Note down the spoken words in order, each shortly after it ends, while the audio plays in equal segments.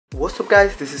What's up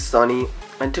guys, this is Sunny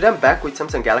and today I'm back with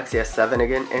Samsung Galaxy S7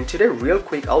 again, and today real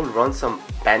quick I'll run some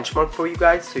benchmark for you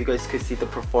guys so you guys can see the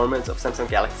performance of Samsung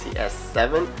Galaxy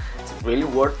S7. It's really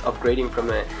worth upgrading from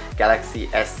a Galaxy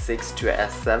S6 to a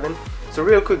S7. So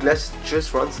real quick, let's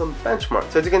just run some benchmark.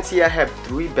 So as you can see, I have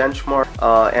three benchmark,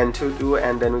 Antutu,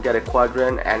 and then we got a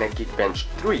Quadrant and a Geekbench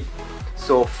 3.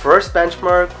 So first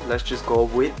benchmark, let's just go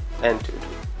with Antutu.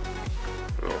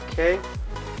 Okay.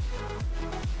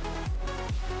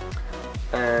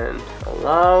 And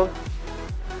allow.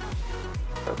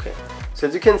 Okay, so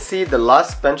as you can see, the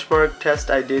last benchmark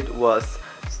test I did was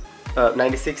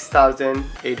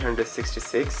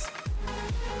 96,866.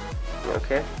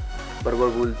 okay, but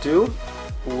what we'll do,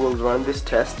 we'll run this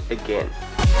test again.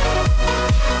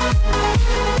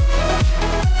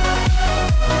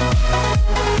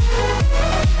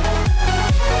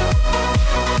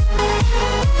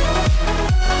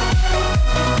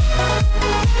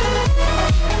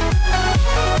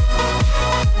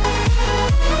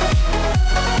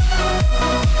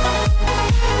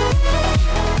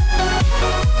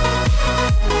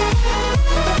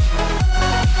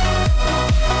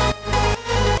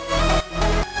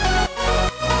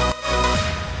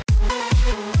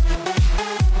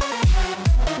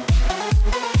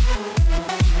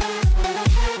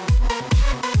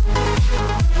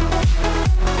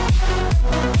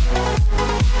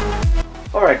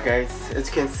 Alright guys, as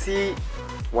you can see,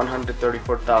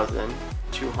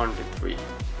 134,203.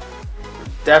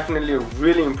 Definitely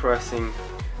really impressive.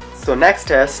 So next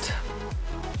test,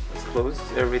 let's close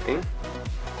everything.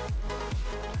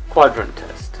 Quadrant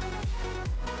test.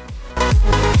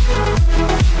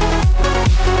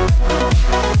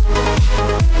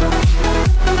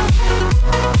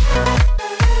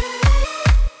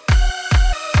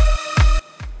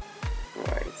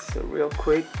 Alright, so real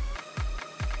quick,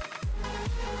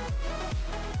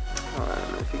 I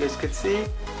don't know if you guys could see.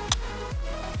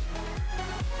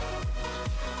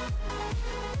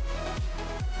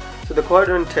 So the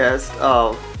Quadrant test,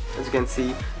 as you can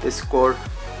see, they scored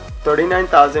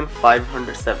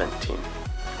 39,517.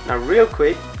 Now real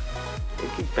quick, a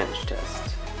Geekbench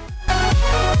test.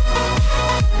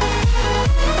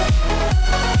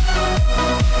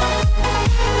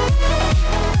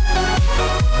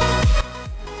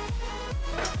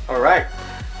 Alright,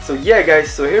 so yeah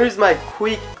guys, so here is my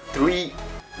quick 3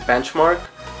 benchmark: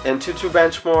 Antutu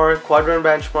benchmark, Quadrant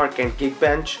benchmark, and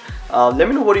Geekbench. Let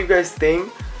me know what you guys think.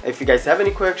 If you guys have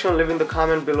any question, leave in the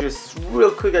comment below. Just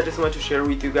real quick, I just want to share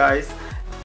with you guys.